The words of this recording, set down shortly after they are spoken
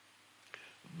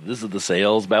This is the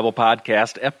Sales Babble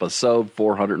Podcast, episode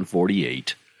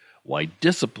 448, Why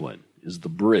Discipline is the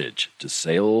Bridge to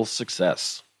Sales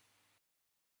Success.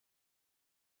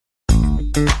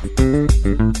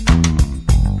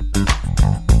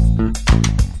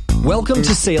 Welcome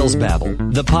to Sales Babble,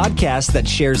 the podcast that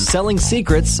shares selling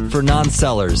secrets for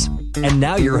non-sellers. And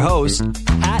now your host,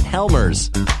 Pat Helmers.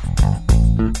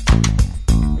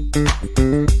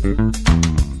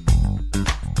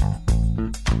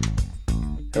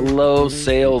 Hello,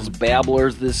 Sales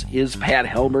Babblers. This is Pat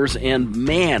Helmers, and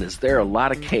man, is there a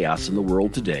lot of chaos in the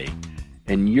world today.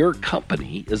 And your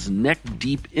company is neck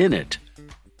deep in it,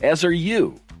 as are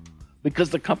you, because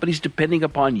the company's depending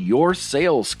upon your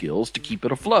sales skills to keep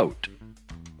it afloat.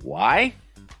 Why?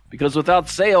 Because without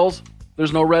sales,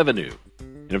 there's no revenue.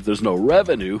 And if there's no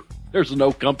revenue, there's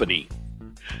no company.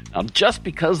 Now, just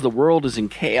because the world is in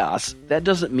chaos, that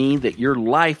doesn't mean that your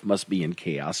life must be in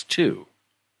chaos too.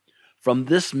 From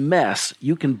this mess,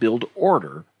 you can build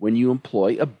order when you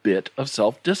employ a bit of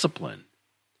self-discipline.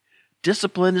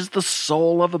 Discipline is the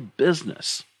soul of a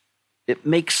business. It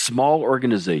makes small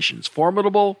organizations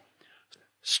formidable,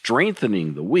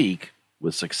 strengthening the weak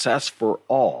with success for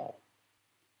all.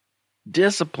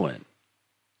 Discipline.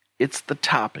 It's the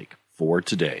topic for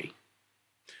today.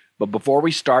 But before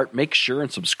we start, make sure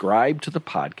and subscribe to the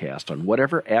podcast on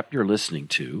whatever app you're listening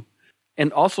to,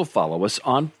 and also follow us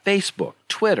on Facebook,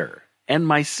 Twitter, and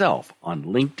myself on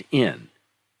LinkedIn.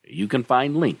 You can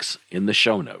find links in the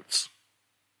show notes.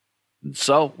 And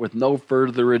so, with no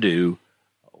further ado,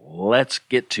 let's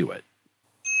get to it.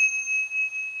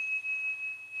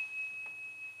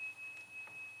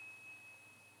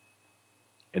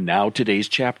 And now today's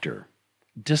chapter,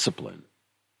 Discipline.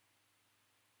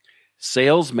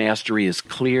 Sales mastery is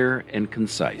clear and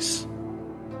concise,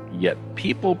 yet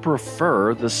people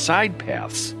prefer the side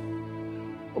paths.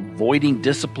 Avoiding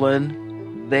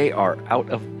discipline, they are out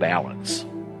of balance.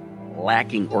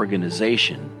 Lacking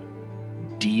organization,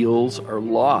 deals are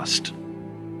lost.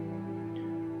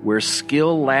 Where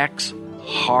skill lacks,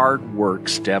 hard work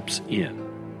steps in.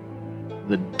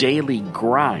 The daily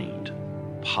grind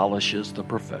polishes the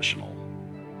professional.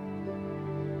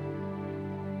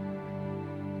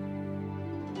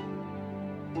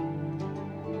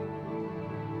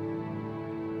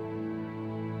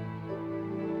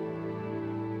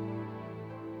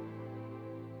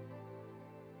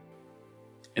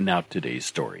 And now today's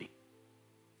story.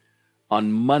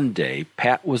 On Monday,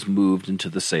 Pat was moved into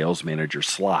the sales manager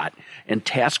slot and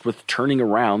tasked with turning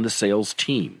around the sales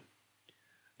team.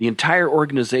 The entire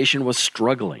organization was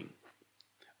struggling.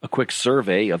 A quick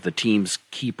survey of the team's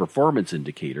key performance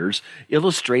indicators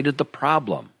illustrated the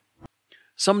problem.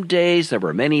 Some days there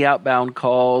were many outbound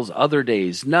calls, other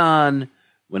days none.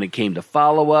 When it came to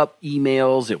follow-up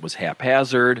emails, it was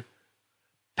haphazard.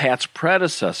 Pat's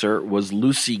predecessor was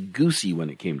loosey-goosey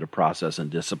when it came to process and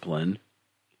discipline.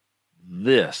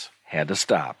 This had to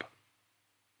stop.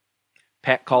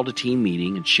 Pat called a team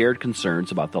meeting and shared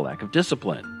concerns about the lack of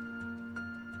discipline.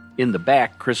 In the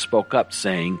back, Chris spoke up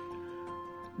saying,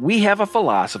 "We have a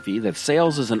philosophy that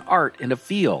sales is an art and a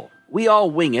feel. We all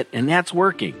wing it, and that's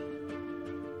working."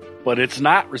 "But it's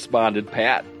not," responded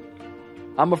Pat.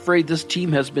 "I'm afraid this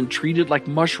team has been treated like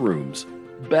mushrooms,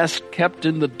 best kept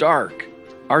in the dark.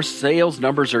 Our sales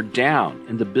numbers are down,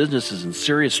 and the business is in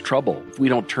serious trouble if we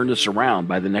don't turn this around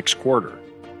by the next quarter."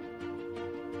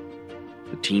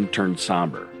 The team turned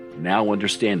somber, now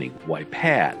understanding why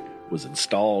Pat was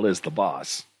installed as the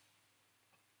boss.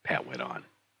 Pat went on.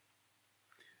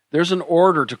 "There's an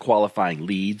order to qualifying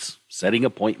leads, setting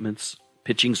appointments,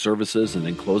 pitching services, and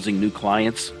then closing new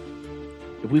clients.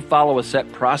 If we follow a set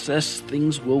process,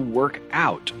 things will work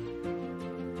out.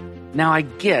 Now, I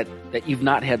get that you've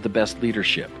not had the best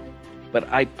leadership, but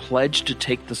I pledge to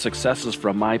take the successes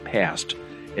from my past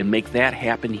and make that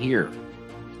happen here.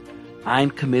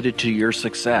 I'm committed to your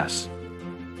success.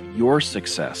 Your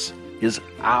success is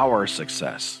our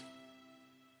success."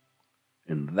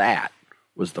 And that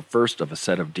was the first of a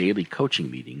set of daily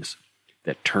coaching meetings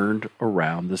that turned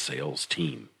around the sales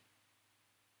team.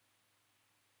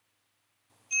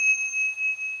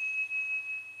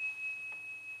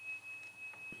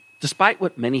 Despite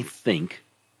what many think,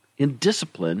 in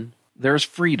discipline, there's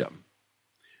freedom.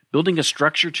 Building a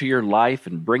structure to your life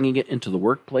and bringing it into the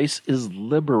workplace is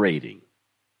liberating.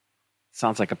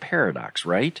 Sounds like a paradox,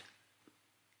 right?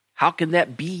 How can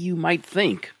that be, you might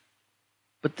think?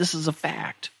 But this is a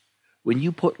fact. When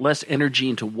you put less energy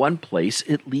into one place,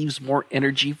 it leaves more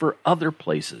energy for other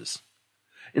places.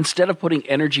 Instead of putting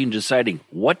energy in deciding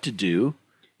what to do,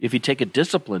 if you take a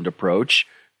disciplined approach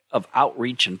of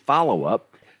outreach and follow-up,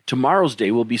 tomorrow's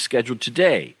day will be scheduled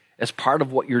today as part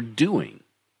of what you're doing.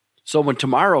 So when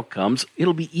tomorrow comes,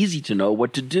 it'll be easy to know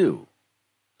what to do.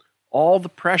 All the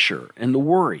pressure and the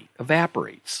worry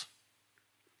evaporates.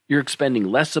 You're expending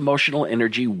less emotional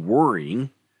energy worrying.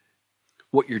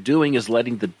 What you're doing is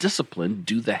letting the discipline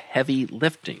do the heavy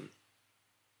lifting.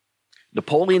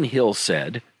 Napoleon Hill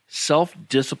said,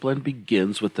 "Self-discipline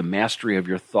begins with the mastery of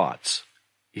your thoughts.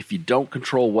 If you don't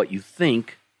control what you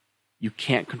think, you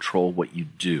can't control what you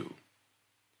do."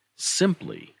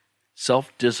 Simply,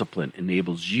 self-discipline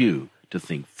enables you to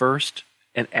think first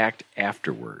and act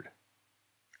afterward.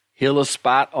 Hill is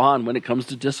spot on when it comes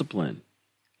to discipline.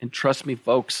 And trust me,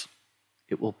 folks,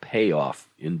 it will pay off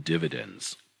in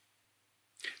dividends.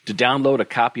 To download a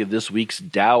copy of this week's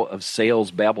Tao of Sales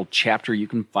Babble chapter, you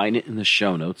can find it in the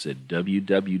show notes at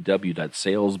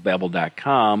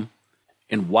www.salesbabble.com.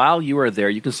 And while you are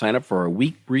there, you can sign up for our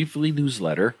Week Briefly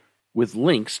newsletter with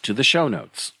links to the show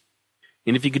notes.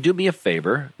 And if you could do me a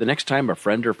favor, the next time a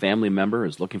friend or family member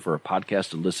is looking for a podcast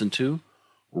to listen to,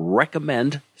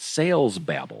 recommend Sales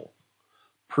Babble.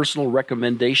 Personal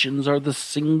recommendations are the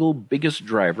single biggest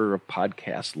driver of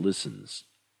podcast listens.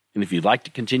 And if you'd like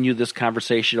to continue this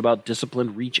conversation about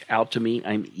discipline, reach out to me.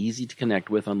 I'm easy to connect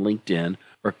with on LinkedIn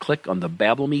or click on the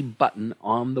Babble Me button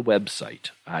on the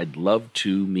website. I'd love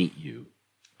to meet you.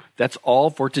 That's all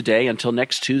for today. Until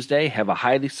next Tuesday, have a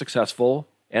highly successful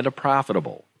and a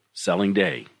profitable selling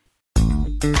day.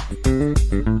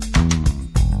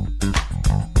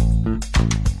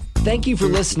 Thank you for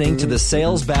listening to the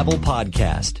Sales Babble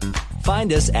podcast.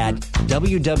 Find us at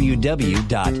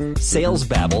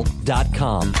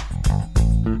www.salesbabble.com.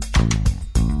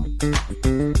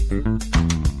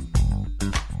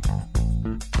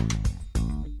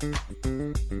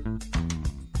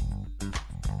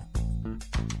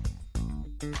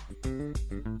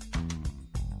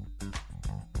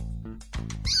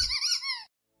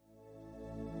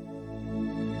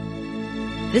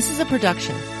 This is a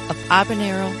production of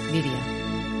Habanero Media.